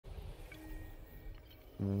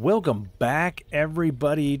Welcome back,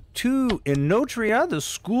 everybody, to Enotria, the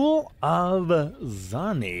School of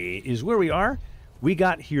Zanni is where we are. We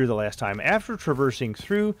got here the last time after traversing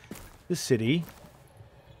through the city,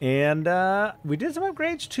 and we did some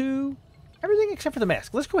upgrades to everything except for the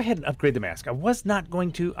mask. Let's go ahead and upgrade the mask. I was not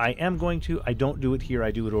going to. I am going to. I don't do it here.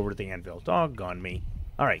 I do it over at the anvil. Doggone me.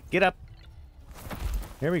 All right, get up.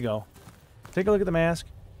 There we go. Take a look at the mask.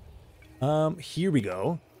 Here we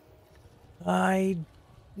go. I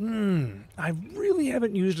really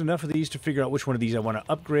haven't used enough of these to figure out which one of these I want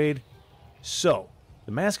to upgrade. So,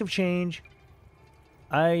 the Mask of Change,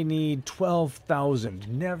 I need 12,000.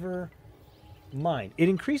 Never mind. It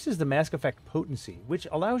increases the mask effect potency, which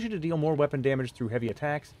allows you to deal more weapon damage through heavy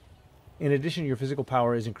attacks. In addition, your physical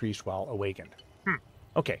power is increased while awakened.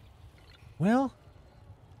 Okay. Well,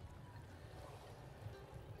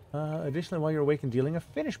 additionally, while you're awakened, dealing a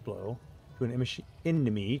finish blow to an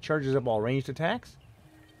enemy charges up all ranged attacks.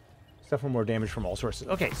 Suffer more damage from all sources.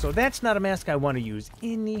 Okay, so that's not a mask I want to use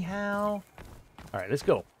anyhow. All right, let's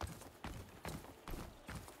go.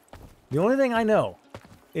 The only thing I know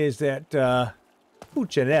is that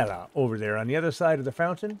Puccinella over there on the other side of the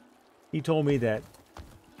fountain, he told me that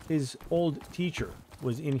his old teacher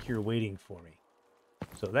was in here waiting for me.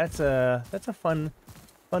 So that's a fun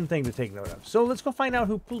thing to take note of. So let's go find out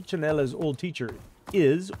who Pulcinella's old teacher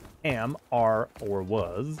is, or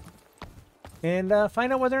was, and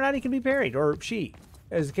find out whether or not he can be parried, or she,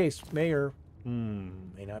 as the case may or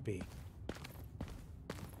may not be.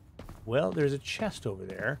 Well, there's a chest over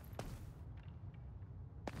there.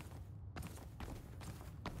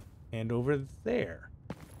 And over there.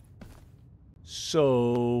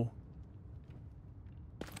 So,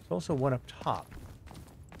 there's also one up top,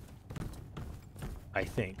 I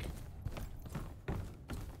think.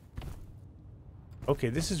 Okay,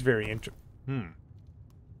 this is very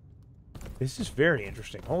This is very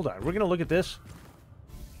interesting. Hold on. We're going to look at this.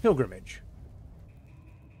 Pilgrimage.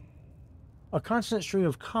 A constant stream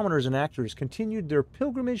of commoners and actors continued their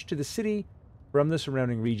pilgrimage to the city from the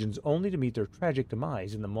surrounding regions, only to meet their tragic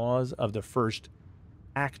demise in the maws of the first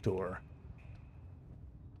actor.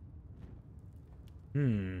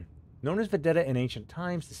 Known as Vedetta in ancient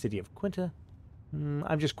times, the city of Quinta.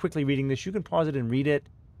 I'm just quickly reading this. You can pause it and read it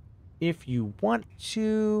if you want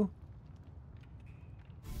to.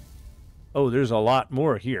 Oh, there's a lot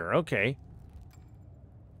more here. Okay.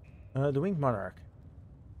 The Winged Monarch.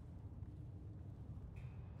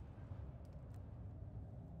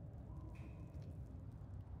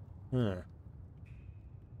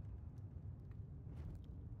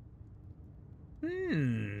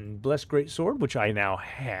 Blessed Great Sword, which I now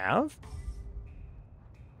have.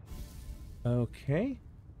 Okay.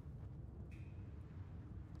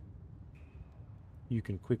 You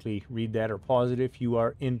can quickly read that or pause it if you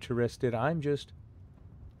are interested. I'm just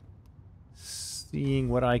seeing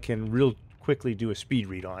what I can real quickly do a speed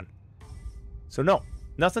read on. So no,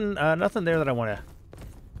 nothing there that I want to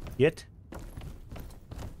get.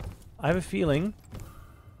 I have a feeling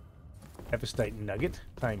Epistite Nugget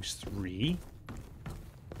 ×3.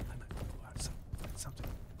 I might go out something.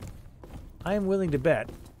 I am willing to bet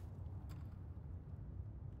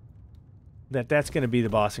that that's going to be the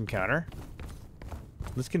boss encounter.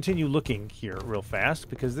 Let's continue looking here real fast,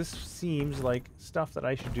 because this seems like stuff that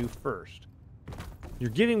I should do first. You're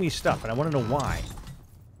giving me stuff, and I want to know why.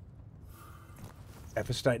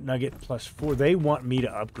 Epistite Nugget +4. They want me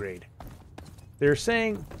to upgrade. They're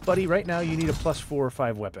saying, buddy, right now you need a +4 or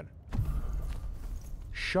 5 weapon.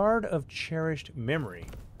 Shard of Cherished Memory.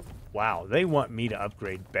 Wow, they want me to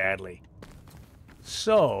upgrade badly.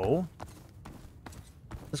 So,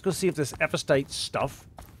 let's go see if this Epistite stuff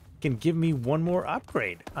can give me one more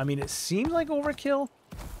upgrade. I mean, it seems like overkill,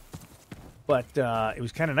 but it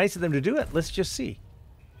was kind of nice of them to do it. Let's just see.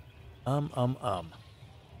 I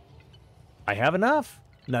have enough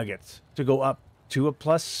nuggets to go up to a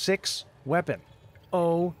 +6 weapon.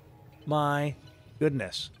 Oh my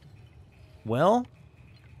goodness. Well,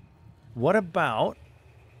 what about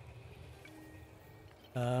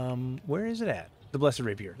where is it at? The Blessed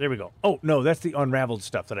Rapier. There we go. Oh no, that's the unraveled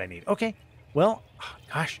stuff that I need. Okay. Well,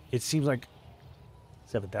 gosh, it seems like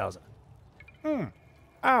 7,000.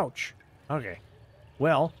 Ouch. Okay.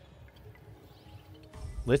 Well,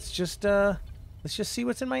 let's just see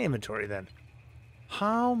what's in my inventory then.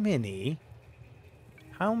 How many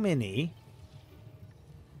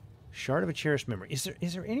Shard of a Cherished Memory? Is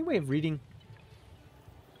there any way of reading?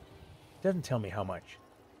 It doesn't tell me how much.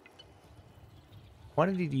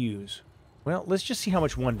 Quantity to use. Well, let's just see how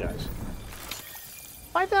much one does.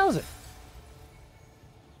 5,000.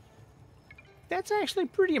 That's actually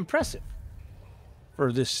pretty impressive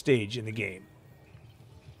for this stage in the game.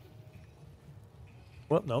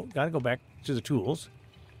 Well, no, gotta go back to the tools.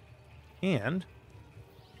 And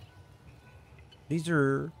these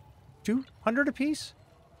are 200 apiece,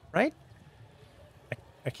 right?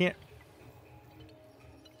 I can't...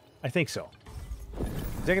 I think so.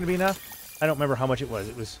 Is that going to be enough? I don't remember how much it was.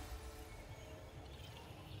 It was...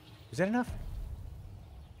 Is that enough?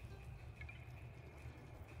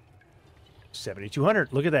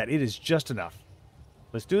 7,200. Look at that. It is just enough.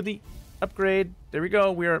 Let's do the upgrade. There we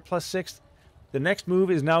go. We are at +6. The next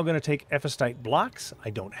move is now going to take ephestite blocks. I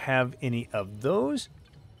don't have any of those.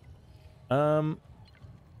 There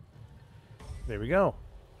we go.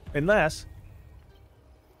 Unless...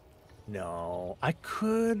 No, I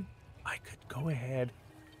could go ahead.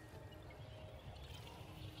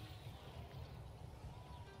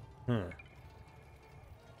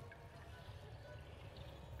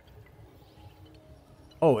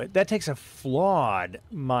 Oh, that takes a flawed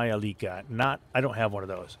Mayalika. I don't have one of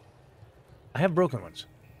those. I have broken ones.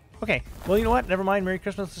 Okay, well, you know what? Never mind. Merry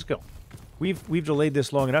Christmas. Let's go. We've delayed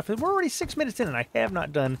this long enough. We're already 6 minutes in, and I have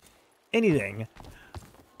not done anything.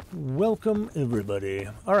 Welcome, everybody.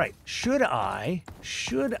 All right, should I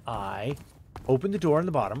open the door on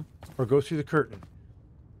the bottom or go through the curtain?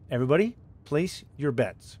 Everybody, place your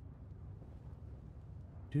bets.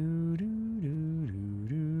 All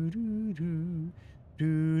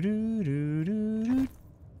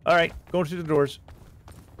right, going through the doors.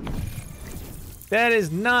 That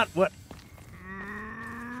is not what...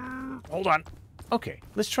 Hold on. Okay,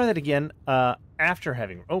 let's try that again after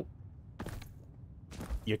having... Oh.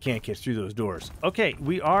 You can't get through those doors. Okay,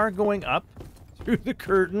 we are going up through the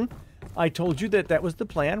curtain. I told you that that was the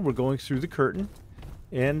plan. We're going through the curtain.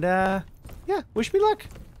 And, yeah, wish me luck.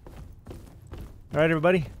 All right,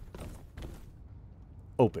 everybody.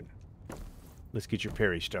 Open. Let's get your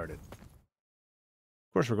parry started.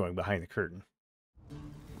 Of course, we're going behind the curtain.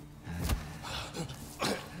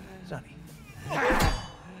 Zanni.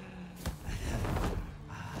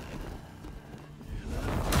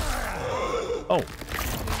 Oh.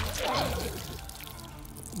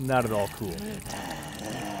 Not at all cool.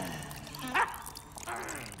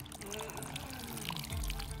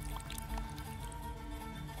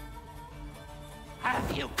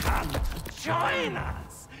 Have you come to join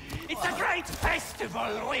us? It's a great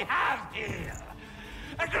festival we have here.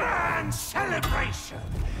 A grand celebration,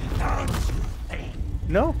 don't you think?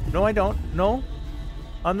 No, I don't. No.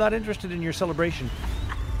 I'm not interested in your celebration.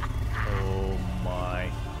 Oh my.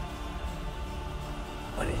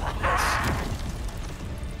 What is this?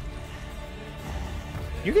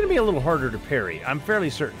 You're going to be a little harder to parry. I'm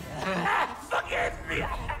fairly certain. Forgive me.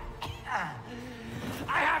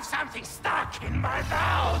 I have something stuck in my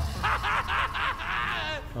mouth.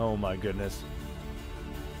 Oh my goodness.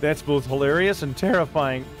 That's both hilarious and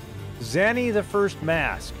terrifying. Zanni the First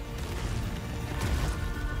Mask.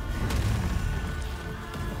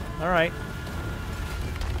 All right.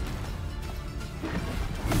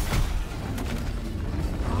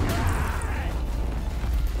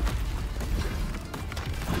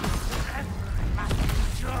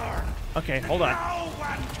 Okay, hold on. No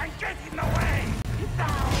one can get in the way. No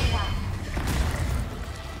one.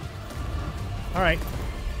 All right.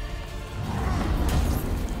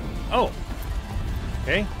 Oh.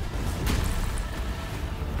 Okay.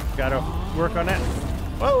 Gotta work on that.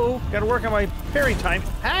 Whoa, gotta work on my parry time.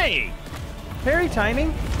 Hey! Parry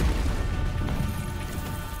timing?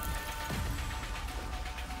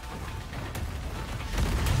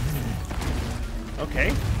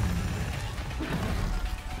 Okay.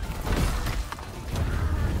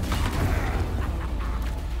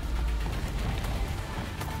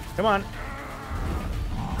 Come on.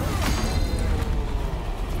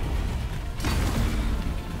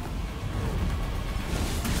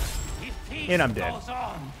 And I'm dead.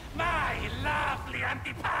 My lovely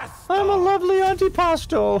antipasto. I'm a lovely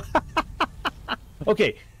antipasto.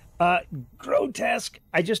 Okay, grotesque.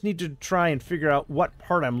 I just need to try and figure out what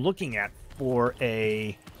part I'm looking at for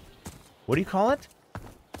a... What do you call it?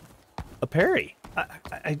 A parry.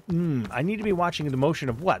 I need to be watching the motion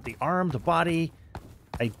of what? The arm, the body,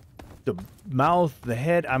 the mouth, the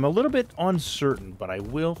head. I'm a little bit uncertain, but I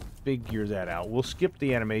will figure that out. We'll skip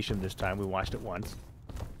the animation this time. We watched it once.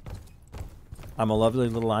 I'm a lovely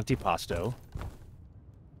little antipasto.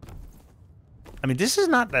 I mean, this is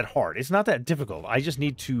not that hard. It's not that difficult. I just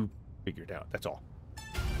need to figure it out. That's all.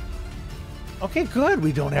 Okay, good.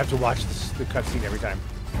 We don't have to watch the cutscene every time.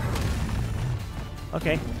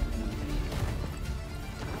 Okay.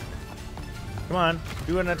 Come on.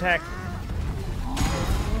 Do an attack.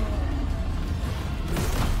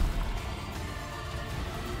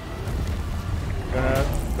 Gonna...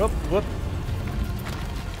 Whoop, whoop.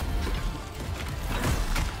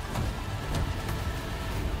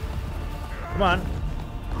 Come on.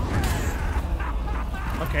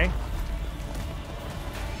 Okay.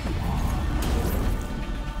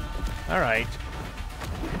 All right.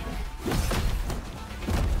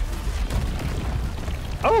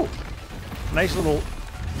 Oh! Nice little...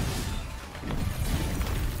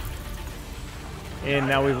 And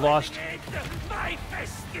now we've lost... My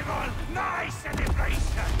festival, my celebration.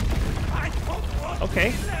 I don't want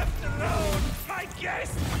Okay. to be left alone. My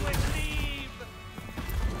guests will leave.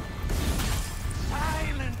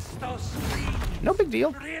 Silence those screams. No big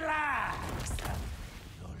deal. Relax.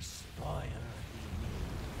 You'll spoil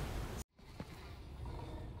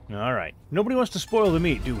the All right. Nobody wants to spoil the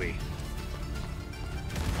meat, do we?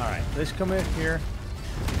 All right. Let's come in here.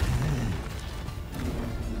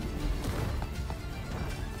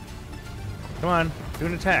 Come on. Do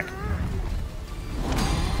an attack.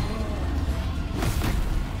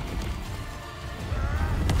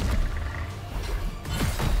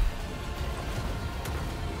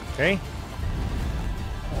 Okay.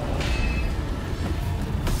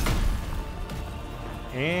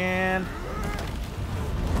 And...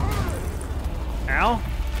 Ow.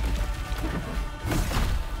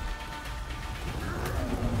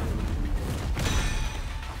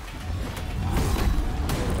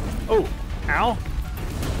 Oh. Ow.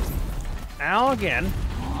 Ow again.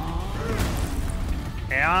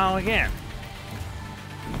 Ow again.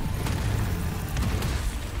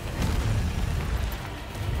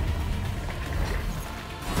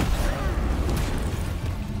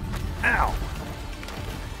 Ow.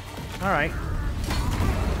 All right.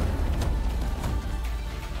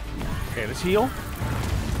 Okay, let's heal.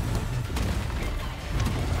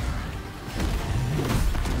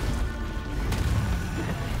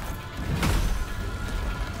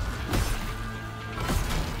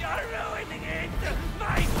 You're ruining it!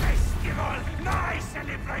 My festival, my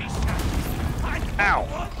celebration! I don't Ow.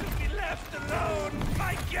 want to be left alone!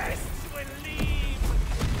 My guests will leave!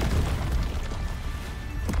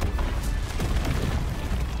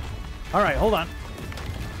 All right, hold on.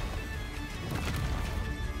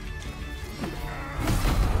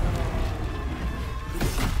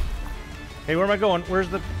 Hey, where am I going? Where's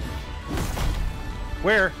the...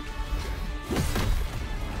 Where?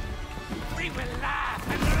 We will laugh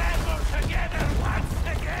and revel together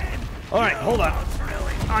once again! All right, hold on.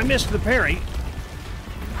 I missed the parry.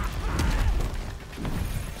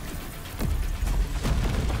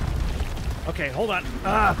 Okay, hold on.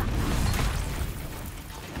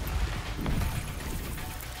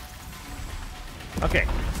 Okay.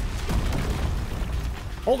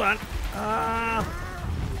 Hold on.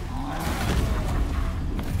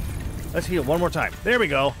 Let's heal one more time. There we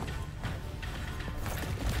go.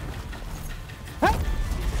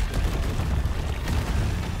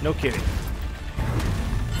 No kidding.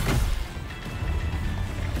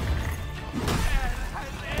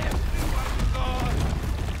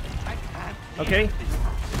 Okay.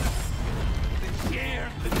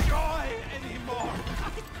 Share the joy anymore!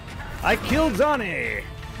 I killed Zanni!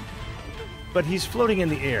 But he's floating in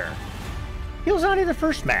the air. Kill Zanni the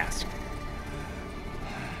first mask.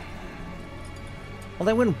 Well,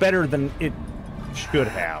 that went better than it should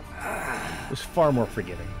have. It was far more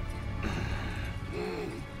forgiving.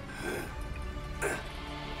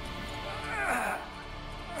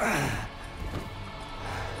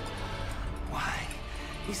 Why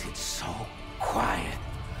is it so quiet?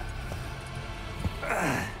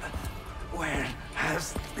 Where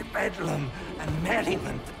has the bedlam and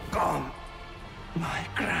merriment gone? My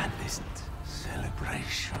grandest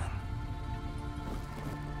celebration.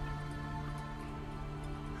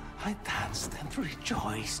 I danced and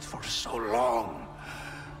rejoiced for so long.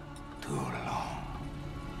 Too long.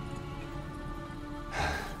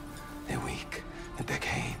 The week, the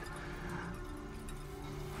decade.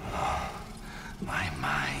 Oh, my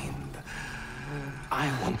mind.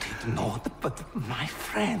 I wanted naught but my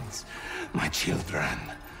friends, my children.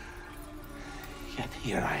 Yet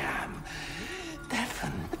here I am,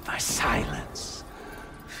 deafened by silence,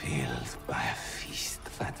 filled by a feast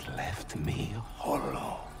that left me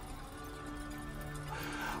hollow.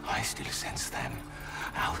 I still sense them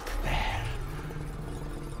out there.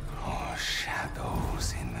 Oh,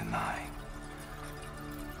 shadows in the night.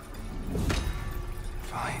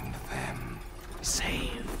 Find them,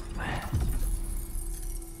 save them.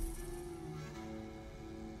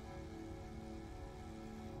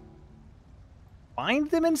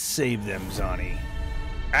 Find them and save them, Zanni.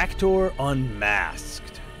 Actor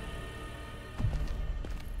Unmasked.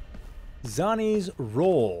 Zanni's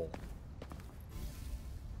role.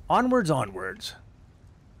 Onwards, onwards.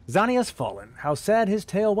 Zanni has fallen. How sad his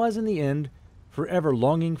tale was in the end, forever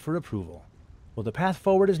longing for approval. Well, Well, the path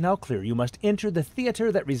forward is now clear. You must enter the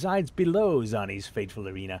theater that resides below Zanni's fateful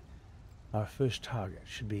arena. Our first target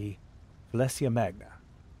should be Valencia Magna,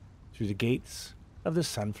 through the gates of the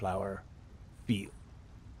Sunflower Field.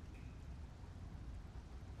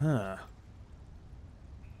 Huh.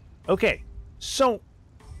 Okay, so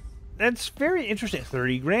that's very interesting.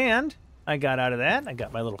 30 grand I got out of that. I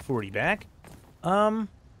got my little 40 back. And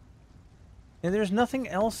there's nothing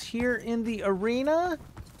else here in the arena?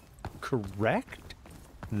 Correct?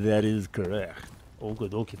 That is correct.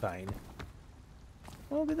 Okie fine.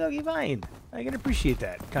 Okie fine. I can appreciate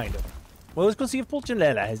that, kind of. Well, let's go see if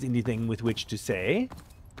Pulcinella has anything with which to say.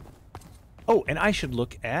 Oh, and I should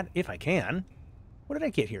look at, if I can, what did I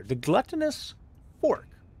get here? The gluttonous fork.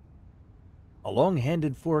 A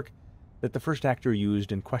long-handed fork that the first actor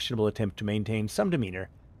used in questionable attempt to maintain some demeanor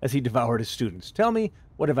as he devoured his students. Tell me,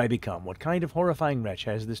 what have I become? What kind of horrifying wretch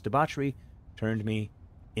has this debauchery turned me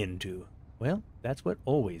into? Well, that's what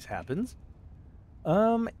always happens.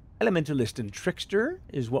 Elementalist and Trickster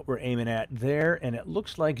is what we're aiming at there, and it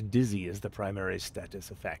looks like Dizzy is the primary status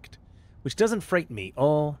effect, which doesn't frighten me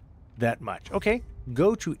all that much. Okay,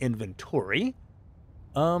 go to inventory.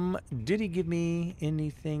 Did he give me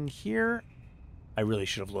anything here? I really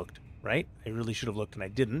should have looked, right? I really should have looked, and I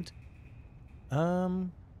didn't.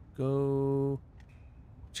 Go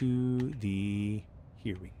to the...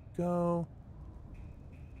 Here we go.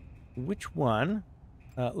 Which one?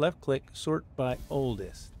 Left click, sort by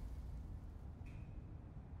oldest.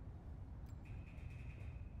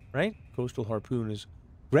 Right? Coastal Harpoon is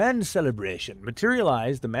Grand Celebration.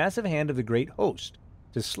 Materialize the massive hand of the great host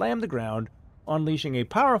to slam the ground, unleashing a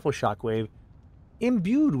powerful shockwave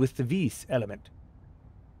imbued with the Vis element.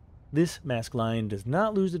 This mask line does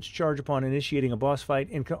not lose its charge upon initiating a boss fight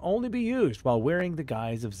and can only be used while wearing the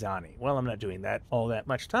guise of Zanni. Well, I'm not doing that all that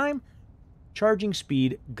much time. Charging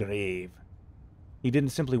speed, grave. He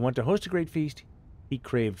didn't simply want to host a great feast. He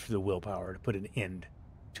craved for the willpower to put an end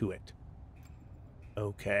to it.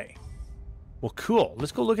 Okay. Well, cool.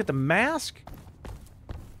 Let's go look at the mask.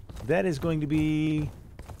 That is going to be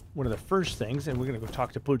one of the first things, and we're going to go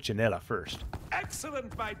talk to Pulcinella first.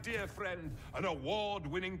 Excellent, my dear friend. An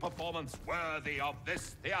award-winning performance worthy of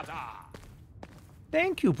this theater.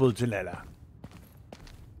 Thank you, Pulcinella.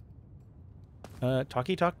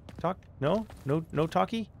 Talkie? No? No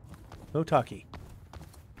talkie? No talkie.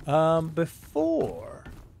 Before...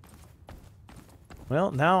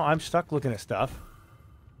 Well, now I'm stuck looking at stuff.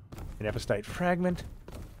 An Epistite fragment.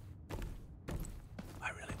 I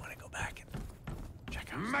really want to go back and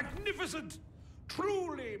check out. Magnificent!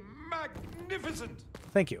 Truly magnificent!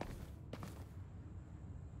 Thank you.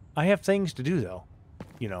 I have things to do, though.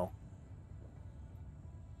 You know.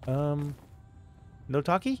 No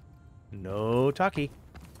talkie? No talkie.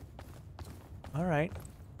 Alright.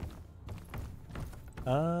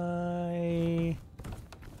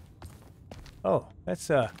 Oh, that's,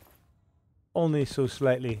 only so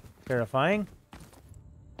slightly terrifying.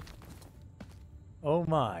 Oh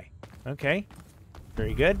my. Okay.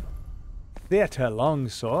 Very good. Theater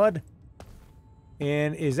longsword.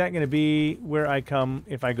 And is that going to be where I come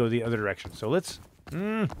if I go the other direction? So let's...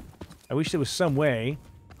 I wish there was some way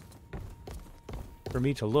for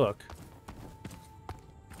me to look.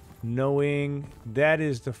 Knowing that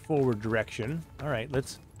is the forward direction. Alright,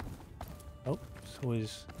 let's... Oh, so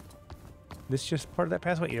is this just part of that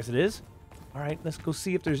pathway? Yes, it is. Alright, let's go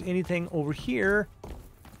see if there's anything over here.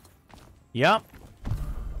 Yep.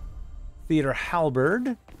 Theater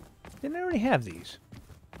halberd. Didn't I already have these?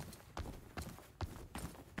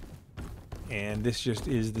 And this just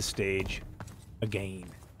is the stage again.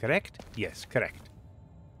 Correct? Yes, correct.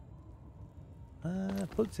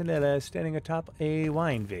 Pulcinella standing atop a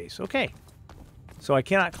wine vase. Okay. So I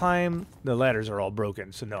cannot climb. The ladders are all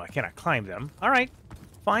broken, so no, I cannot climb them. Alright.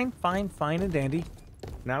 Fine, fine, fine and dandy.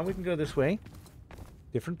 Now we can go this way.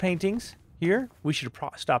 Different paintings here. We should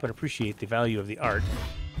stop and appreciate the value of the art.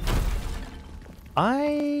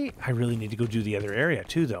 I really need to go do the other area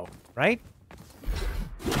too, though. Right?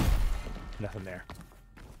 Nothing there.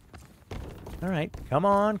 Alright. Come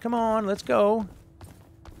on, come on. Let's go.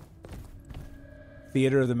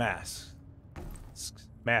 Theater of the Masks.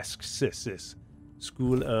 Masks.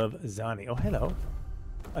 School of Zanni. Oh, hello.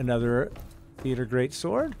 Another theater great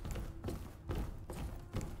sword.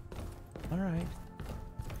 Alright.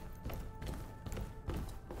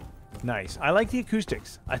 Nice. I like the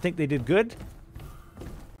acoustics. I think they did good.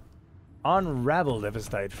 Unraveled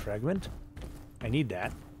Epistite fragment. I need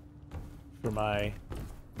that for my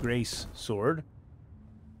Grace sword.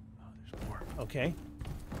 Oh, there's more. Okay.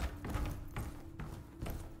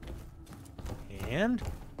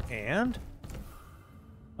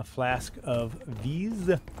 A flask of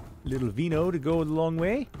Vise. Little vino to go a long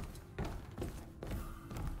way.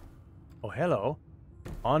 Oh, hello.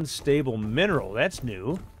 Unstable mineral. That's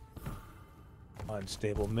new.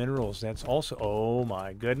 Unstable minerals. That's also... Oh,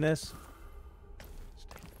 my goodness.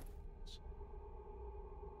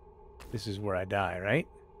 This is where I die, right?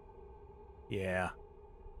 Yeah.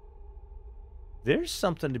 There's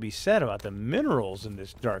something to be said about the minerals in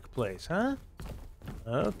this dark place, huh?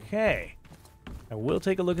 Okay. I will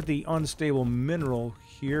take a look at the unstable mineral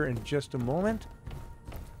here in just a moment.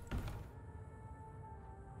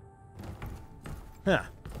 Huh.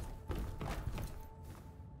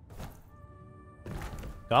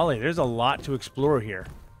 Golly, there's a lot to explore here.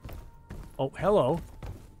 Oh, hello.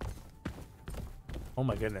 Oh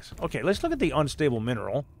my goodness. Okay, let's look at the unstable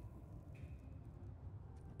mineral.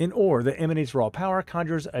 An ore that emanates raw power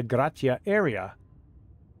conjures a gratia area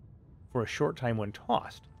for a short time when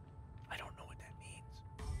tossed. I don't know what that means.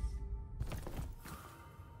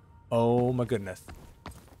 Oh my goodness.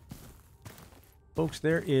 Folks,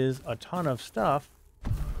 there is a ton of stuff.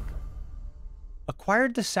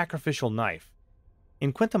 Acquired the sacrificial knife.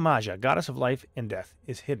 In Quintamaja, goddess of life and death,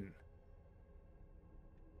 is hidden.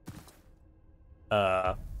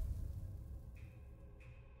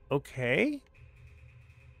 Okay.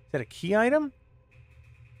 Is that a key item?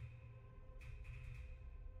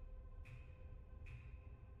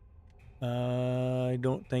 I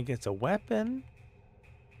don't think it's a weapon.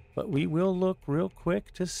 But we will look real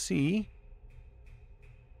quick to see.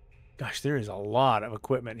 Gosh, there is a lot of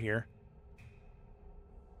equipment here.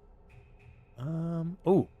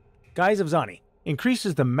 Oh, Guise of Zanni.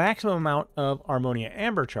 Increases the maximum amount of Armonia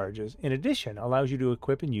Amber charges. In addition, allows you to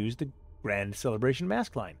equip and use the Grand Celebration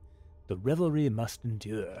mask line. The revelry must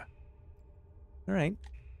endure. All right.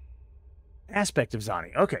 Aspect of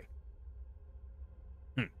Zanni. Okay.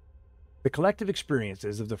 The collective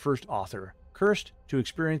experiences of the first author, cursed to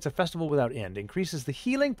experience a festival without end, increases the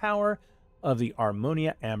healing power of the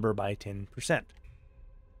Armonia Amber by 10%.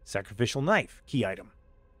 Sacrificial knife. Key item.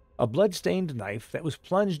 A blood-stained knife that was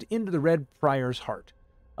plunged into the Red Prior's heart.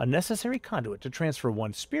 A necessary conduit to transfer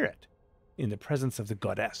one's spirit in the presence of the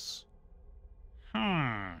goddess.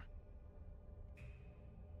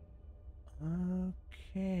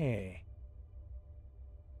 Okay.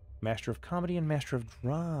 Master of Comedy and Master of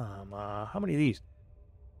Drama. How many of these?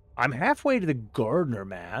 I'm halfway to the Gardener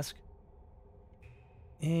mask.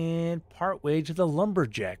 And partway to the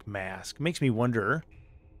Lumberjack mask. Makes me wonder...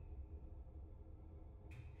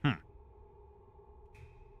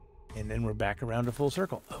 And then we're back around to full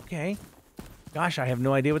circle. Okay. Gosh, I have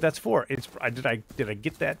no idea what that's for. It's did I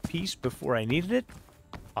get that piece before I needed it?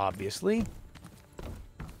 Obviously.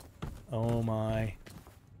 Oh my.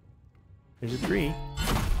 There's a tree.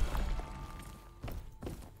 Oh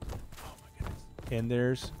my goodness. And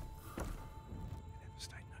there's...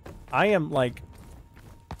 I am like...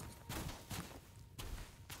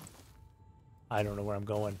 I don't know where I'm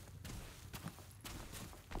going.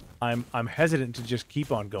 I'm hesitant to just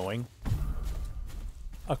keep on going.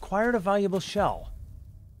 Acquired a valuable shell.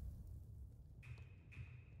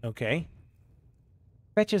 Okay.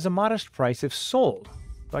 Fetches a modest price if sold.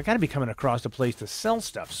 So I gotta be coming across a place to sell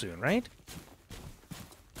stuff soon, right?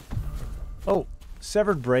 Oh,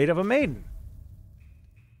 severed braid of a maiden.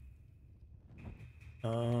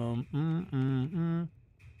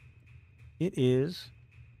 It is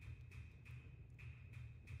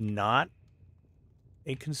not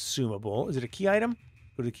a consumable. Is it a key item?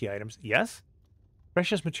 Go to the key items. Yes.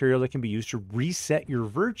 Precious material that can be used to reset your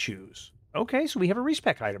virtues. Okay, so we have a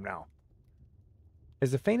respec item now.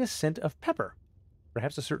 Has the faintest scent of pepper.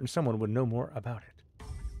 Perhaps a certain someone would know more about it.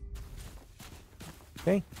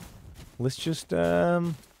 Okay. Let's just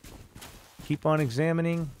keep on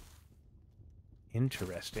examining.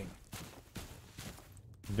 Interesting.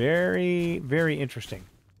 Very, very interesting.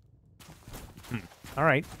 All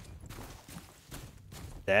right.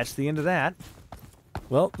 That's the end of that.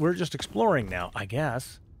 Well, we're just exploring now, I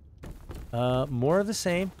guess. More of the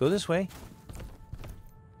same. Go this way.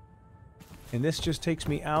 And this just takes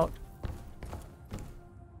me out.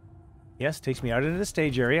 Yes, takes me out into the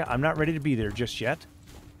stage area. I'm not ready to be there just yet.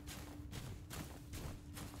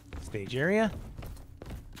 Stage area.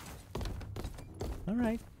 All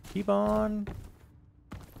right. Keep on.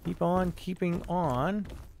 Keep on keeping on.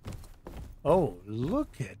 Oh,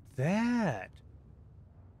 look at that.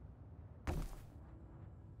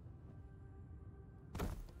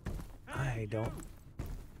 I don't...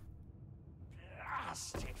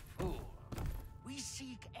 Blasted fool. We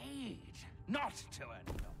seek aid, not to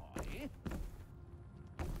annoy.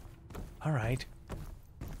 All right.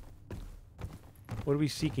 What are we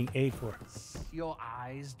seeking aid for? your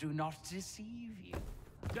eyes do not deceive you.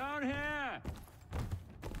 Down here!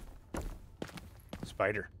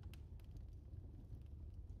 Spider.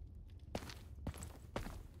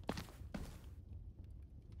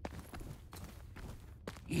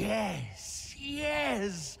 Yes,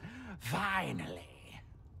 yes, finally.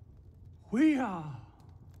 We are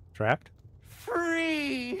Trapped?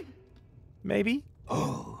 Free! Maybe?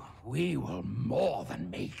 Oh, we will more than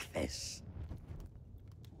make this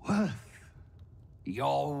worth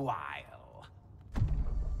your while.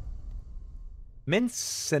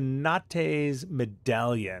 Mencenate's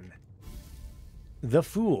medallion. The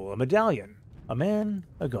Fool, a medallion. A man,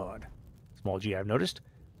 a god. Small g, I've noticed.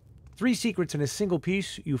 3 secrets in a single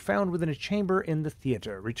piece you found within a chamber in the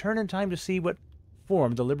theater. Return in time to see what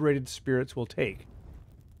form the liberated spirits will take.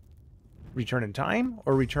 Return in time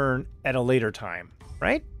or return at a later time,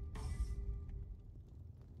 right?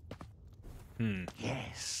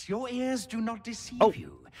 Yes, your ears do not deceive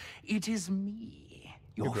you. It is me,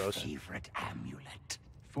 your You're gross. favorite amulet.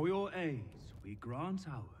 for your aid, we grant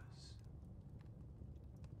ours.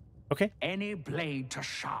 Okay. Any blade to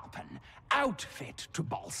sharpen, outfit to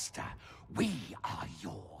bolster, we are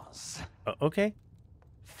yours. Okay.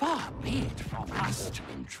 Far be it from us to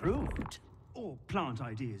intrude. Or plant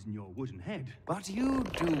ideas in your wooden head. But you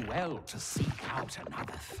do well to seek out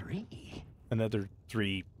another 3. Another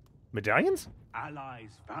 3 medallions?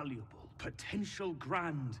 Allies valuable, potential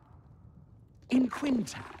grand. In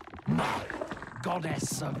Quinta, Mel,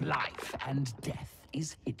 goddess of life and death,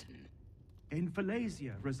 is hidden. In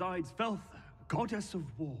Phalasia resides Veltha, goddess of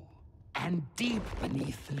war. And deep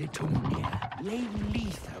beneath Litumnia lay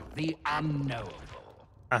Letho, the unknowable.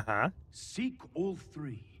 Uh-huh. Seek all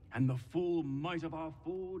 3, and the full might of our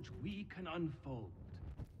forge we can unfold.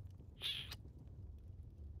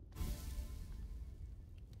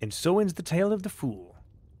 And so ends the tale of the fool.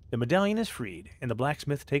 The medallion is freed, and the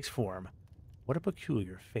blacksmith takes form. What a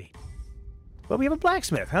peculiar fate. Well, we have a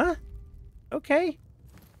blacksmith, huh? Okay.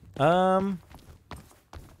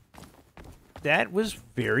 That was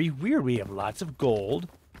very weird. We have lots of gold.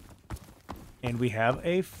 And we have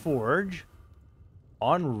a forge.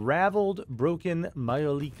 Unraveled broken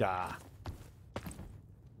Myolika.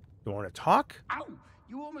 You want to talk? Ow!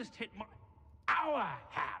 You almost hit my... Our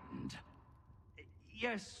hand.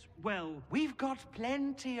 Yes, well... We've got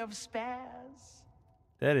plenty of spares.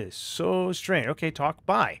 That is so strange. Okay, talk.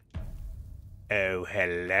 Bye. Oh,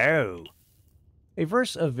 hello. A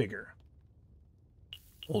verse of vigor.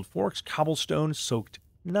 Old forks, cobblestone, soaked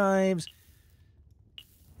knives.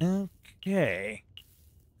 Okay.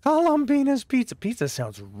 Columbina's pizza. Pizza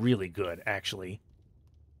sounds really good, actually.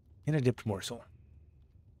 And a dipped morsel.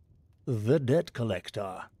 The debt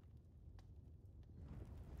collector.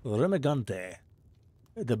 Remigante.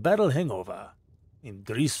 The battle hangover. And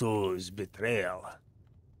Griso's betrayal.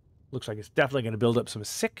 Looks like it's definitely going to build up some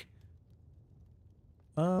sick.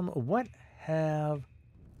 What have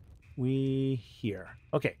we here?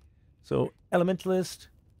 Okay, so Elementalist,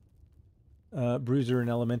 Bruiser and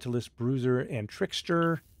Elementalist, Bruiser and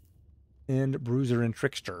Trickster, and Bruiser and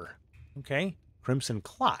Trickster. Okay, Crimson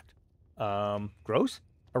Clot. Gross.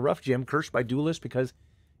 A rough gem cursed by Duelist because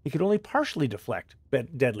he could only partially deflect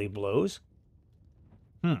deadly blows.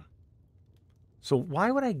 So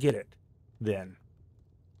why would I get it then?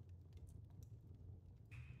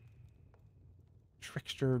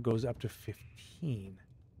 Trickster goes up to 15.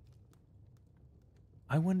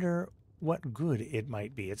 I wonder what good it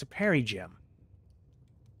might be. It's a parry gem.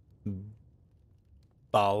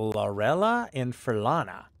 Ballarella and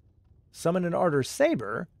Ferlana. Summon an Ardor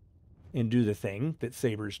Saber and do the thing that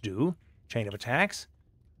sabers do. Chain of attacks.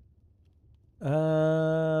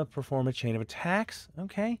 Perform a chain of attacks.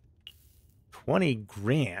 Okay. 20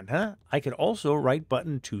 grand, huh? I could also right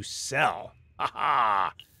button to sell.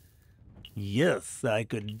 Ha-ha! Yes, I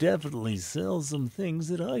could definitely sell some things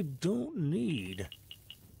that I don't need.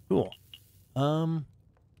 Cool.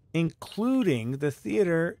 Including the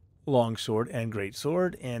theater longsword and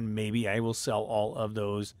greatsword, and maybe I will sell all of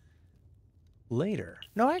those later.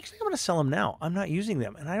 No, actually, I'm going to sell them now. I'm not using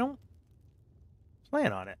them, and I don't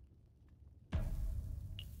plan on it.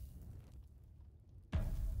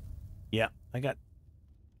 Yeah, I got...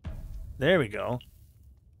 There we go.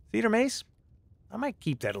 Theater mace? I might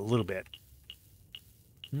keep that a little bit.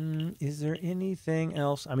 Is there anything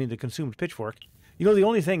else? I mean, the consumed pitchfork. You know, the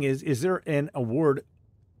only thing is there an award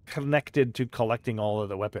connected to collecting all of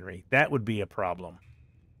the weaponry? That would be a problem.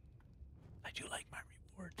 I do like my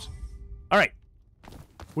rewards. All right.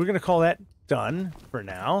 We're going to call that done for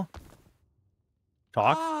now.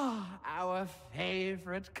 Talk. Ah, our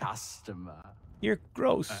favorite customer. You're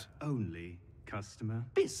gross. Only customer?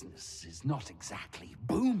 Business is not exactly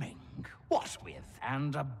booming. What with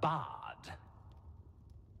and a bard?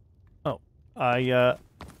 Oh, I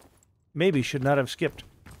maybe should not have skipped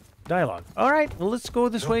dialogue. All right, well, let's go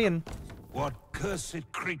this way and... What cursed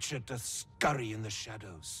creature doth scurry in the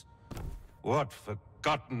shadows? What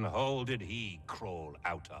forgotten hole did he crawl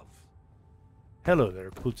out of? Hello there,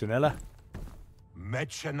 Pulcinella.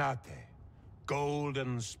 Mecenate,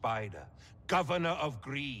 golden spider, governor of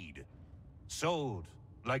greed, sold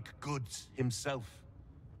like goods himself.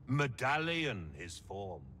 Medallion his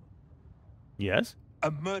form. Yes?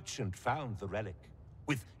 A merchant found the relic,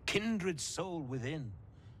 with kindred soul within.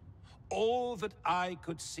 All that eye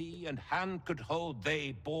could see and hand could hold,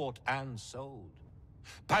 they bought and sold.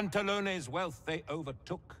 Pantalone's wealth they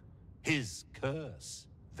overtook, his curse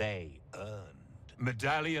they earned.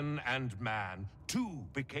 Medallion and man, two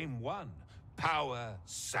became one. Power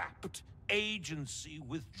sapped, agency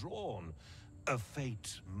withdrawn. A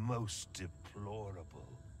fate most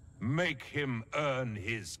deplorable. Make him earn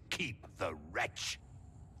his keep, the wretch.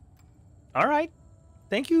 All right.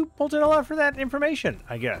 Thank you, Pulcinella, for that information,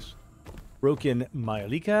 I guess. Broken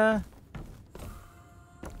Myolica.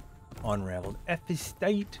 Unraveled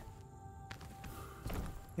Ephistite.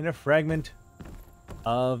 And a fragment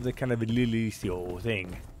of the kind of Lilicio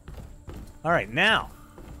thing. All right, now.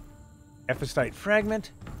 Ephistite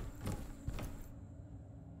fragment.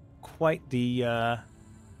 Quite the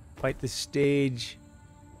stage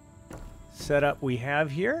setup we have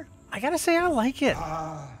here. I gotta say, I like it.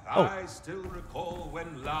 I still recall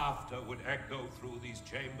when laughter would echo through these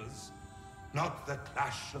chambers, not the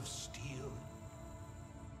clash of steel.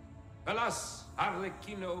 Alas,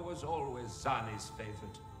 Arlecchino was always Zanni's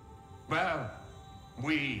favorite. Well,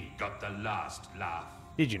 we got the last laugh.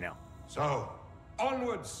 Did you know? So,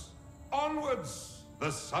 onwards, onwards!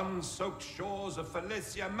 The sun-soaked shores of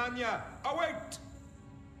Felicia Magna await!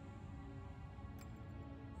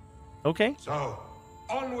 Okay. So,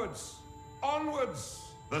 onwards, onwards!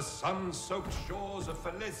 The sun-soaked shores of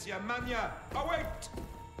Felicia Magna await!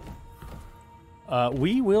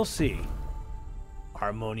 We will see.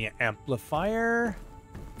 Harmonia amplifier.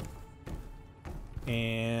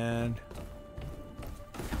 And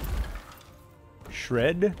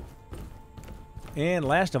shred. And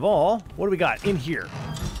last of all, what do we got in here?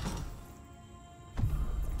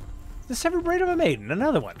 The Severed Braid of a Maiden,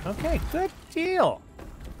 another one. Okay, good deal.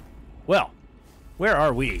 Well, where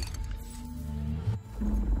are we?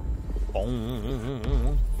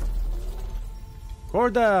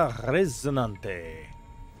 Corda Resonante.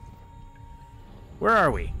 Where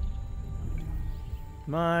are we?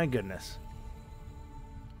 My goodness.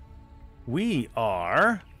 We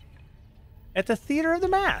are at the Theater of the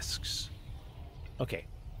Masks. Okay.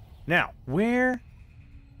 Now, where...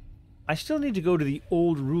 I still need to go to the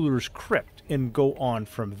Old Ruler's Crypt and go on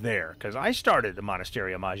from there, because I started the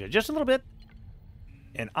Monastery of Magia just a little bit,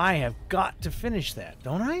 and I have got to finish that,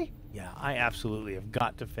 don't I? Yeah, I absolutely have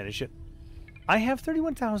got to finish it. I have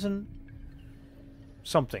 31,000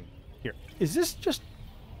 something here. Is this just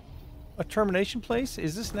a termination place?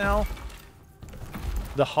 Is this now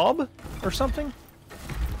the hub or something?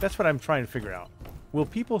 That's what I'm trying to figure out. Will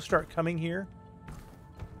people start coming here?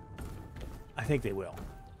 I think they will.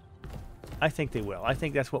 I think they will. I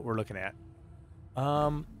think that's what we're looking at.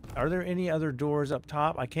 Are there any other doors up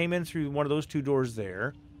top? I came in through one of those two doors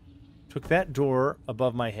there. Took that door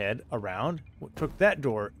above my head around. Took that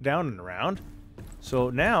door down and around. So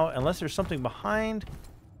now, unless there's something behind...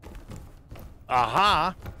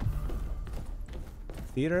 Aha!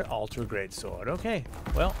 Theater Altar Greatsword. Okay,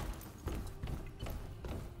 well.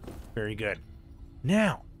 Very good.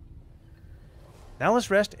 Now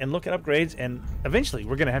let's rest and look at upgrades, and eventually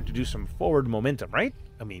we're going to have to do some forward momentum, right?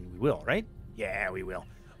 I mean, we will, right? Yeah, we will.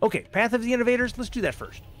 Okay, Path of the Innovators, let's do that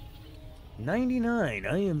first. 99.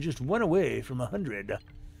 I am just one away from 100.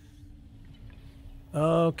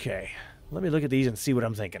 Okay, let me look at these and see what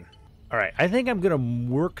I'm thinking. All right, I think I'm going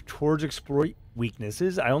to work towards exploit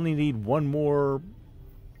weaknesses. I only need one more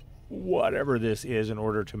whatever this is in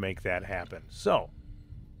order to make that happen. So,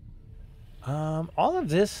 all of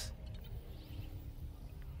this...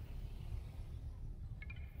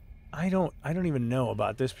 I don't even know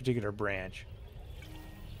about this particular branch.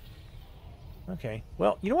 Okay,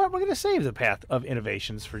 well, you know what? We're going to save the Path of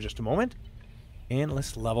Innovations for just a moment. And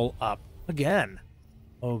let's level up again.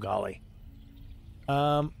 Oh, golly.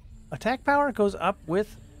 Attack power goes up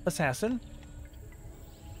with Assassin.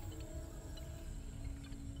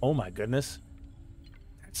 Oh, my goodness.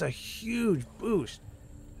 That's a huge boost.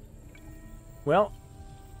 Well,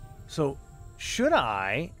 so should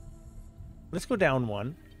I... Let's go down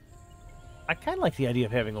one. I kind of like the idea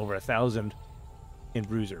of having over 1,000 in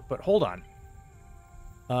Bruiser. But hold on.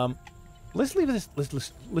 Let's leave this.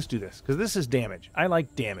 Let's do this, because this is damage. I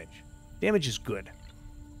like damage. Damage is good.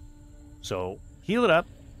 So heal it up.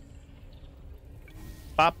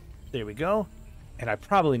 Pop. There we go. And I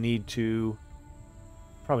probably need to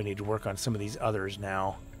work on some of these others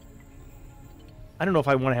now. I don't know if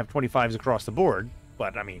I want to have 25s across the board,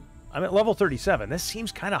 but I mean, I'm at level 37. This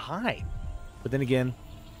seems kind of high. But then again,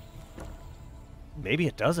 maybe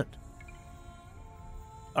it doesn't.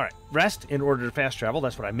 All right, rest in order to fast travel.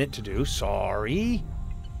 That's what I meant to do. Sorry.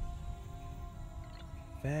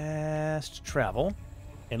 Fast travel.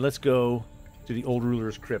 And let's go to the Old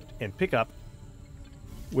Ruler's Crypt and pick up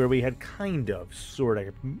where we had kind of, sort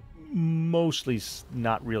of, mostly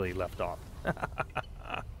not really left off.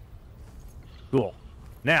 Cool.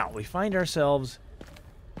 Now, we find ourselves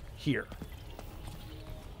here.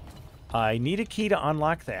 I need a key to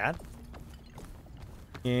unlock that.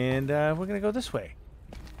 And we're going to go this way.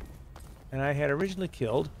 And I had originally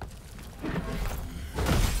killed.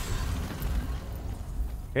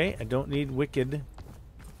 Okay, I don't need wicked.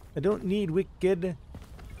 I don't need wicked.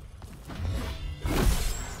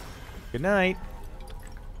 Good night.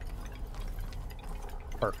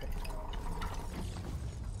 Perfect.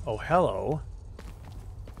 Oh, hello.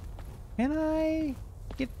 Can I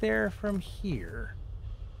get there from here?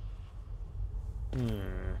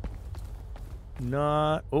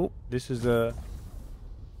 Not... Oh, this is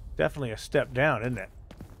definitely a step down, isn't it?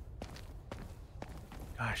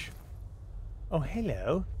 Gosh. Oh,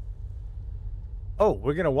 hello. Oh,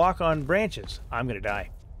 we're going to walk on branches. I'm going to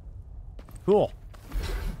die. Cool.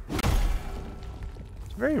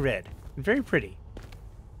 It's very red and very pretty.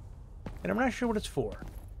 And I'm not sure what it's for.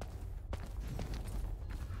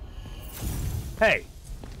 Hey.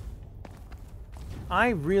 I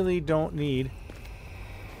really don't need...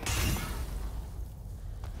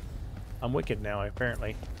 I'm wicked now,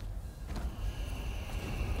 apparently.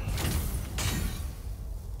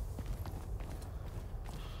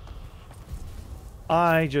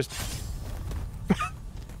 I just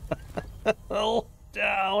fell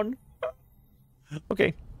down.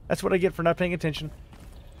 Okay, that's what I get for not paying attention.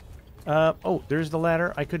 Oh, there's the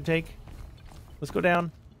ladder I could take. Let's go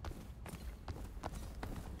down.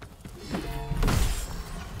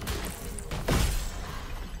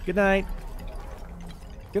 Good night.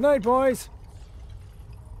 Good night, boys.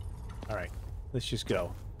 All right, let's just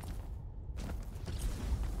go.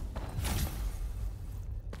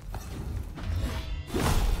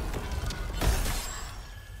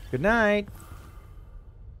 Good night.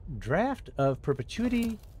 Draft of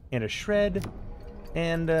Perpetuity and a Shred,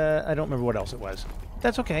 and I don't remember what else it was.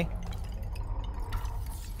 That's okay.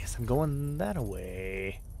 Yes, I'm going that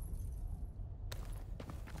way.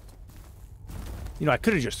 You know, I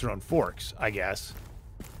could have just thrown forks, I guess.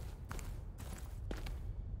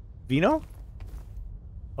 Vino?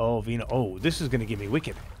 Oh, Vino. Oh, this is going to give me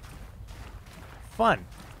wicked. Fun.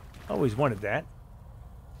 Always wanted that.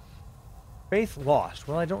 Faith lost.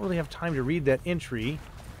 Well, I don't really have time to read that entry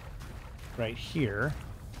right here.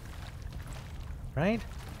 Right?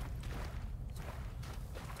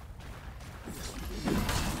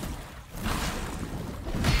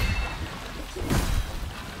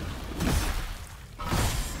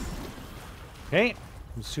 Okay.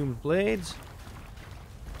 Consumed blades.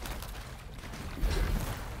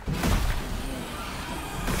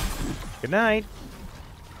 Good night.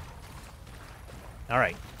 All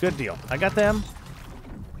right, good deal. I got them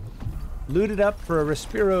looted up for a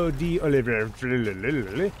Respiro di Oliver.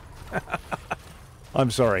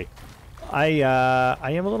 I'm sorry. I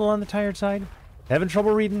am a little on the tired side. Having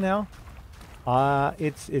trouble reading now.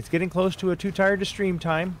 It's getting close to a too tired to stream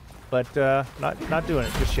time, but not doing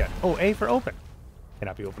it just yet. Oh, A for open.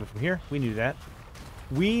 Cannot be open from here. We knew that.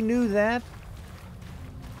 We knew that.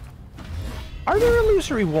 Are there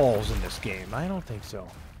illusory walls in this game? I don't think so.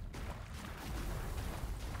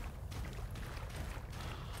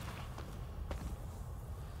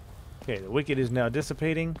 Okay, the wicked is now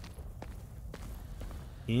dissipating.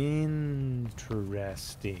 Interesting.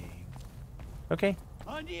 Okay.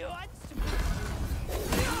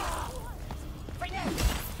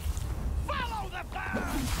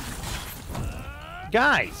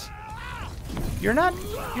 Guys, you're not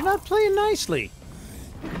playing nicely.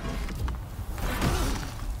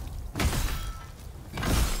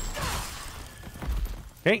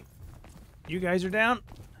 Okay, you guys are down.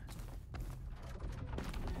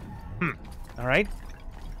 All right.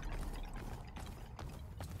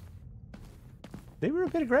 They were a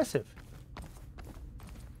bit aggressive.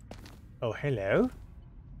 Oh, hello.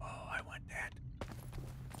 Oh, I want that.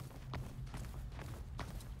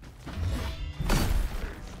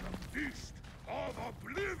 Feast of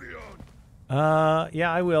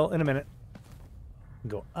Yeah, I will in a minute.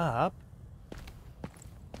 Go up.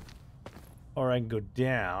 Or I can go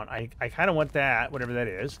down. I kind of want that, whatever that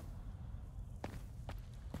is.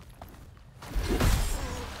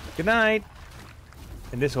 Good night.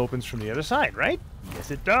 And this opens from the other side, right?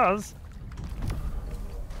 Yes, it does.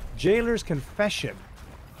 Jailer's Confession.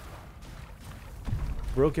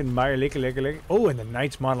 Broken Mire Lake. Oh, and the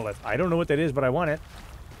Knight's Monolith. I don't know what that is, but I want it.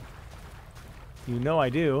 You know I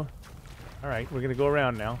do. All right, we're gonna go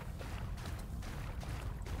around now.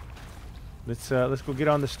 Let's go get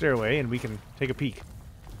on the stairway and we can take a peek.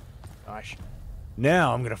 Gosh.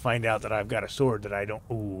 Now I'm gonna find out that I've got a sword that I don't.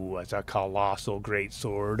 Ooh, it's a colossal great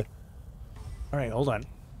sword. All right, hold on.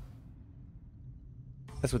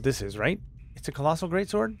 That's what this is, right? It's a colossal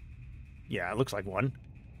greatsword? Yeah, it looks like one.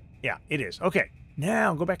 Yeah, it is. Okay,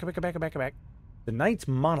 now go back. The Knight's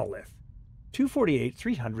Monolith. 248,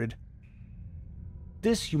 300.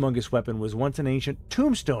 This humongous weapon was once an ancient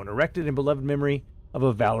tombstone erected in beloved memory of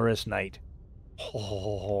a valorous knight.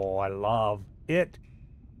 Oh, I love it.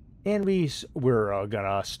 And we're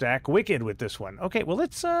gonna stack Wicked with this one. Okay, well,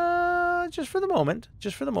 let's, just for the moment,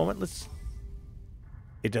 let's...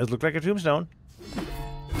 It does look like a tombstone.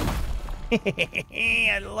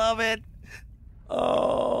 I love it.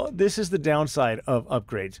 Oh, this is the downside of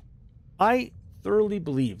upgrades. I thoroughly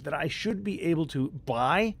believe that I should be able to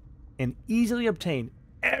buy and easily obtain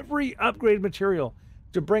every upgrade material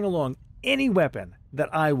to bring along any weapon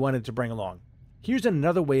that I wanted to bring along. Here's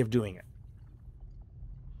another way of doing it.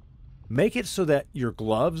 Make it so that your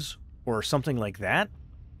gloves or something like that,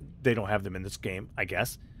 they don't have them in this game, I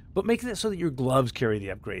guess, but make it so that your gloves carry the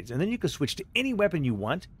upgrades, and then you can switch to any weapon you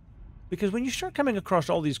want. Because when you start coming across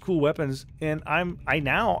all these cool weapons, and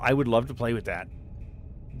I would love to play with that.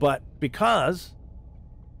 But because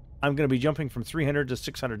I'm going to be jumping from 300 to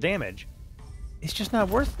 600 damage, it's just not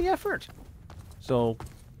worth the effort. So,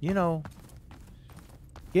 you know,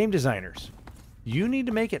 game designers, you need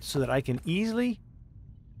to make it so that I can easily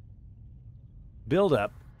build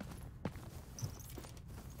up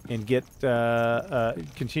and get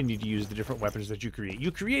continue to use the different weapons that you create.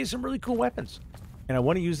 You create some really cool weapons, and I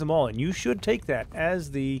want to use them all, and you should take that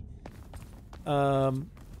as the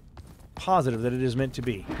positive that it is meant to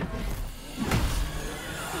be.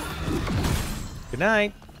 Good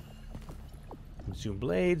night. Consume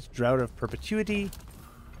blades, Drought of Perpetuity,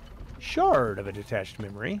 Shard of a Detached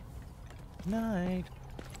Memory. Good night.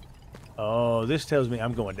 Oh, this tells me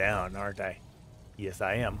I'm going down, aren't I? Yes,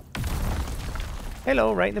 I am.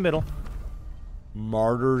 Hello, right in the middle.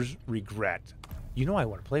 Martyr's Regret. You know I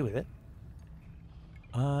want to play with it.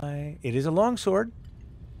 It is a longsword.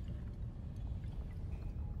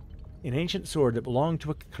 An ancient sword that belonged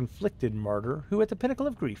to a conflicted martyr who at the pinnacle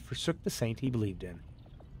of grief forsook the saint he believed in.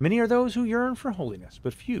 Many are those who yearn for holiness,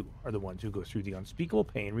 but few are the ones who go through the unspeakable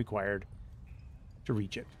pain required to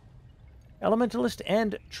reach it. Elementalist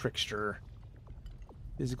and Trickster.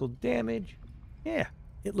 Physical damage. Yeah,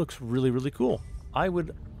 it looks really, really cool. I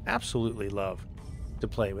would absolutely love to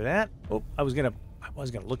play with that. Oh, I was gonna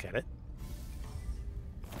look at it.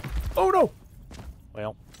 Oh no!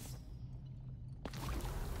 Well,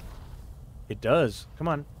 it does. Come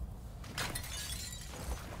on.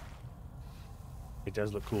 It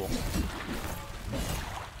does look cool.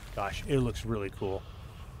 Gosh, it looks really cool.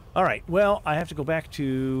 All right, well, I have to go back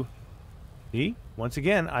to... See? Once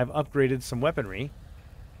again, I've upgraded some weaponry.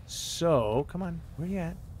 So, come on. Where you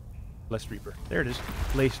at? Blessed Reaper. There it is.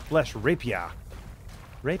 Blessed Rapier.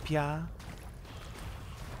 Rapier.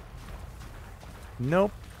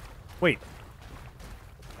 Nope. Wait.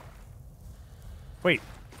 Wait.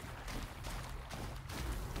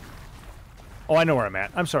 Oh, I know where I'm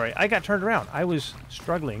at. I'm sorry. I got turned around. I was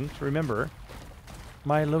struggling to remember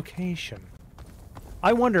my location.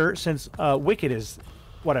 I wonder, since Wicked is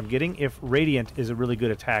what I'm getting, if Radiant is a really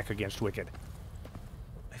good attack against Wicked.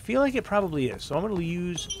 I feel like it probably is, so I'm going to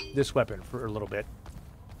use this weapon for a little bit.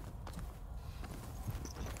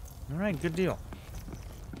 Alright, good deal.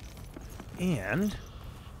 And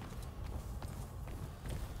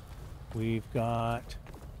we've got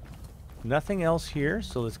nothing else here,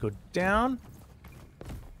 so let's go down.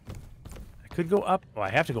 I could go up. Oh, I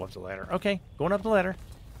have to go up the ladder. Okay, going up the ladder.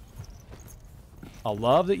 I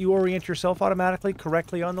love that you orient yourself automatically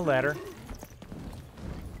correctly on the ladder.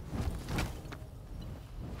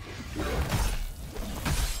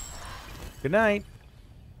 Good night.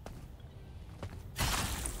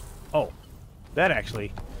 Oh, that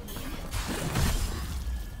actually...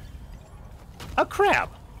 A crab!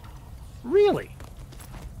 Really?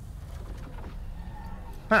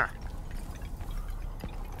 Huh.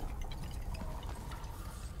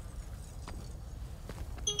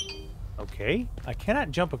 Okay. I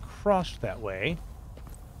cannot jump across that way.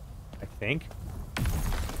 I think.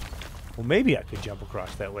 Well, maybe I could jump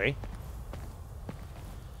across that way.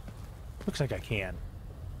 Looks like I can.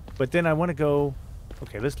 But then I want to go...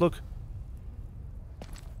 Okay, let's look.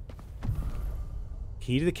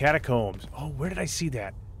 Key to the catacombs. Oh, where did I see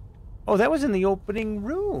that? Oh, that was in the opening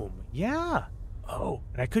room. Yeah. Oh,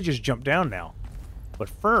 and I could just jump down now. But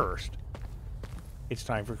first, it's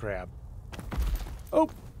time for crab. Oh!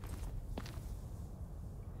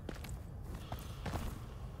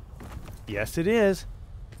 Yes, it is.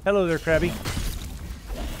 Hello there, Krabby.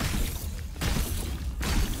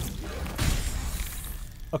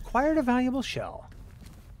 Acquired a valuable shell.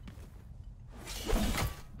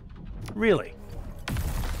 Really?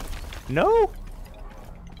 No?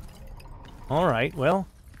 All right, well.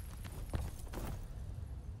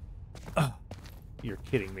 Oh, you're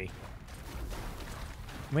kidding me.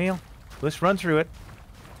 Well, let's run through it.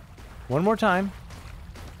 One more time.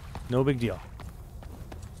 No big deal.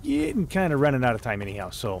 Getting kind of running out of time anyhow,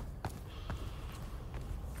 so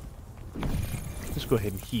let's go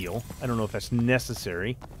ahead and heal. I don't know if that's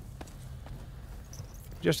necessary.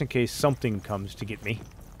 Just in case something comes to get me.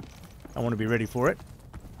 I want to be ready for it.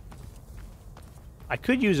 I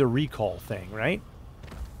could use a recall thing, right?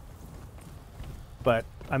 But,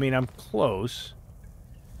 I mean, I'm close.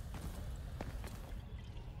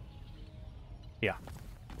 Yeah.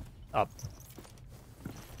 Up.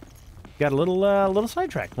 Got a little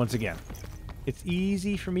sidetracked once again. It's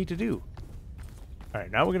easy for me to do. All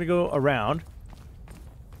right, now we're going to go around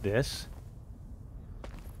this.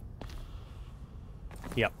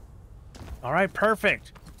 Yep. All right,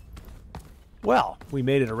 perfect. Well, we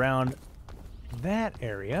made it around that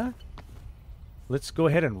area. Let's go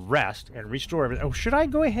ahead and rest and restore everything. Oh, should I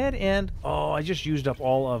go ahead and... Oh, I just used up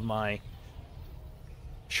all of my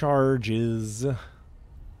charges.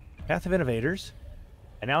 Path of Innovators.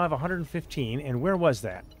 I now have 115, and where was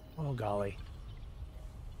that? Oh, golly.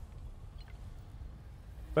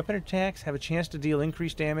 Weapon attacks have a chance to deal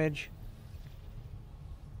increased damage.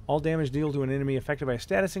 All damage dealt to an enemy affected by a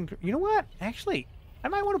status increase. You know what? Actually, I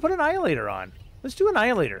might want to put Annihilator on. Let's do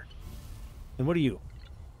Annihilator. And what are you?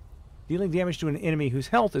 Dealing damage to an enemy whose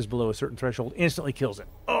health is below a certain threshold instantly kills it.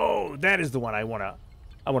 Oh, that is the one I want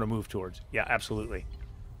to move towards. Yeah, absolutely.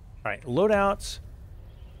 All right, loadouts.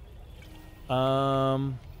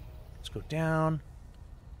 Let's go down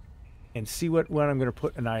and see what I'm going to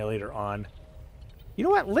put Annihilator on. You know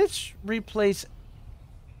what? Let's replace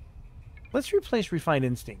Refined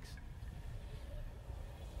Instincts.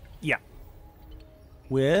 Yeah.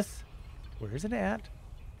 With, where's it at?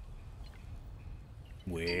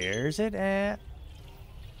 Where's it at?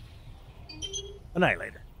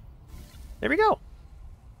 Annihilator. There we go.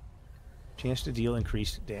 Chance to deal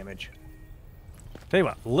increased damage. Tell you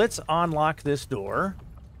what, let's unlock this door.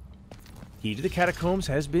 Key to the catacombs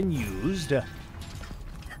has been used.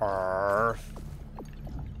 Perfect.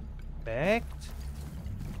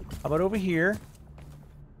 How about over here?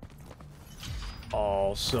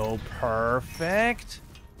 Also perfect.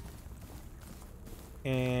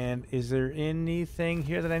 And is there anything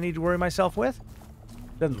here that I need to worry myself with?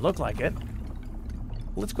 Doesn't look like it.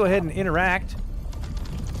 Let's go ahead and interact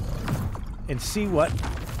and see what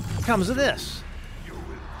comes of this.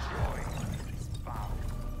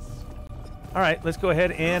 All right, let's go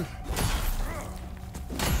ahead and...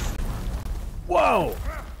 Whoa!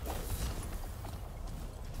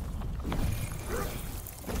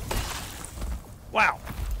 Wow.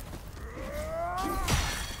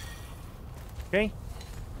 Okay.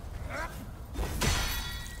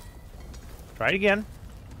 Try it again.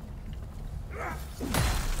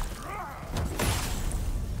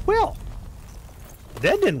 Well,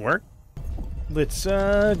 that didn't work. Let's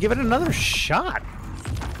give it another shot.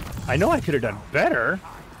 I know I could have done better.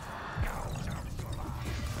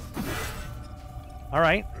 All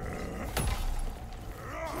right.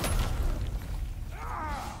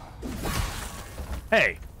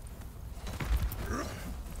 Hey.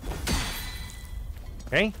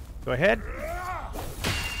 Okay, go ahead.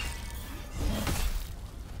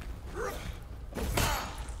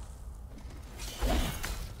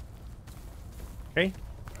 Okay.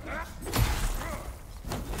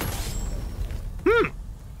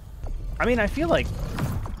 I mean, I feel like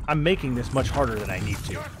I'm making this much harder than I need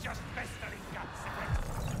to.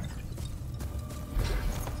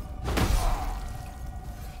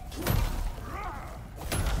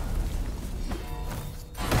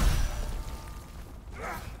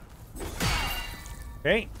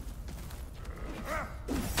 Okay.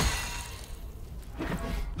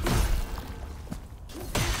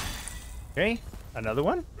 Okay, another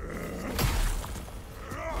one.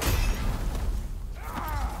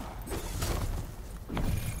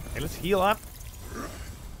 heal up.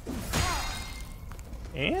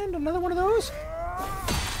 And another one of those.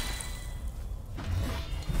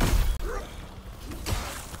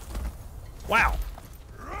 Wow.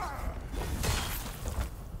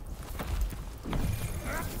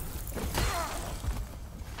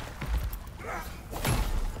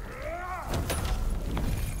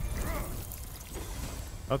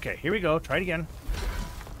 Okay, here we go. Try it again.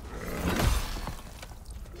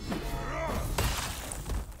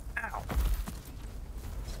 Ow.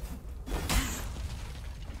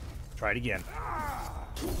 Try it again.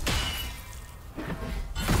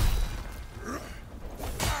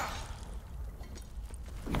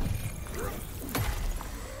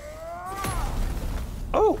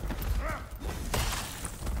 Oh!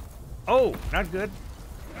 Oh, not good.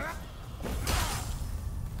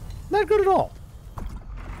 Not good at all.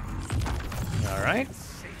 All right.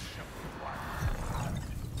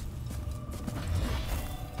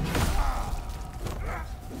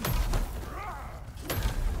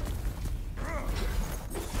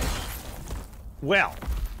 Well.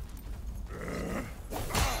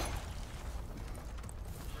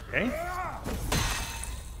 Okay.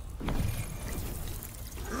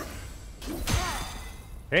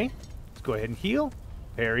 Okay. Let's go ahead and heal.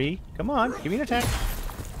 Parry. Come on. Give me an attack.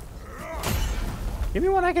 Give me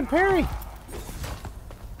one I can parry.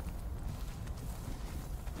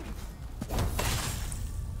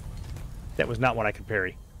 That was not one I could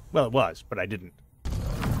parry. Well, it was, but I didn't.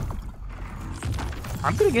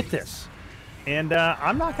 I'm going to get this. And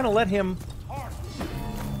I'm not going to let him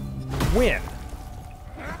win.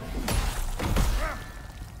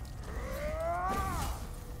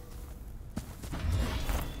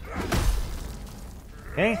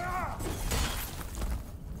 Okay.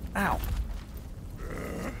 Ow.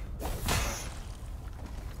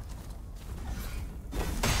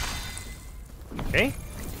 Okay.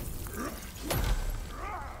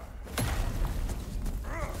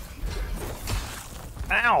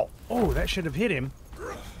 Ow! Oh, that should have hit him.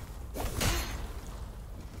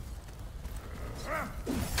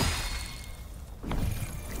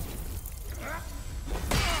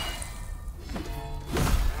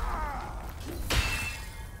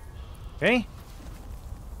 Okay.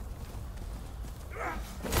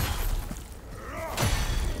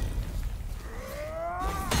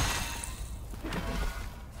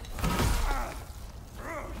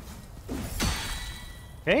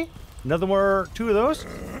 Okay. Another more, 2 of those.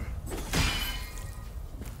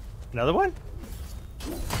 Another one?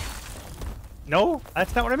 No,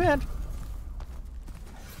 that's not what I meant.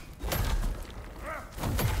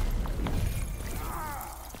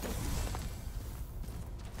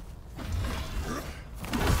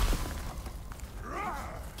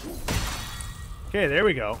 Okay, there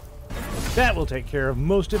we go. That will take care of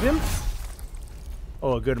most of him.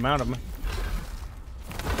 Oh, a good amount of them.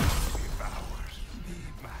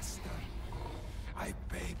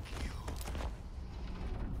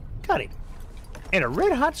 And a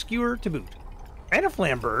red-hot skewer to boot. And a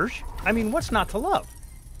flamberge. I mean, what's not to love?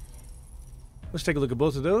 Let's take a look at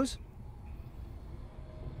both of those.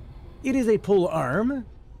 It is a pole arm.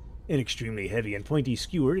 An extremely heavy and pointy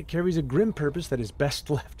skewer. It carries a grim purpose that is best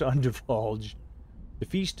left undivulged. The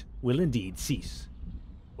feast will indeed cease.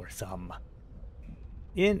 For some.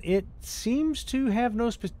 And it seems to have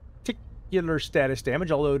no particular status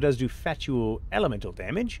damage, although it does do fatuo elemental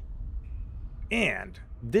damage. And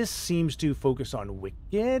this seems to focus on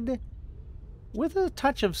Wicked, with a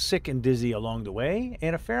touch of Sick and Dizzy along the way,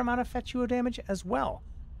 and a fair amount of Fatuo damage as well.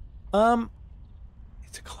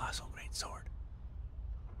 It's a colossal greatsword.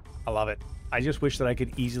 I love it. I just wish that I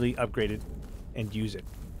could easily upgrade it and use it.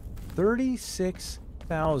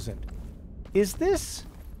 36,000. Is this...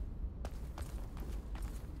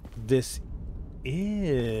 This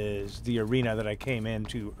is the arena that I came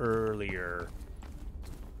into earlier.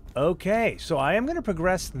 Okay, so I am going to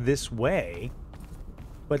progress this way,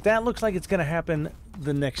 but that looks like it's going to happen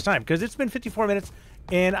the next time, because it's been 54 minutes,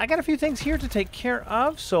 and I got a few things here to take care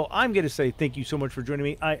of, so I'm going to say thank you so much for joining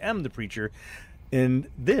me. I am the Preacher, and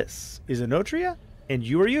this is Enotria, and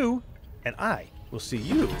you are you, and I will see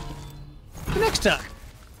you the next time.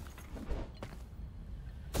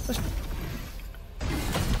 Let's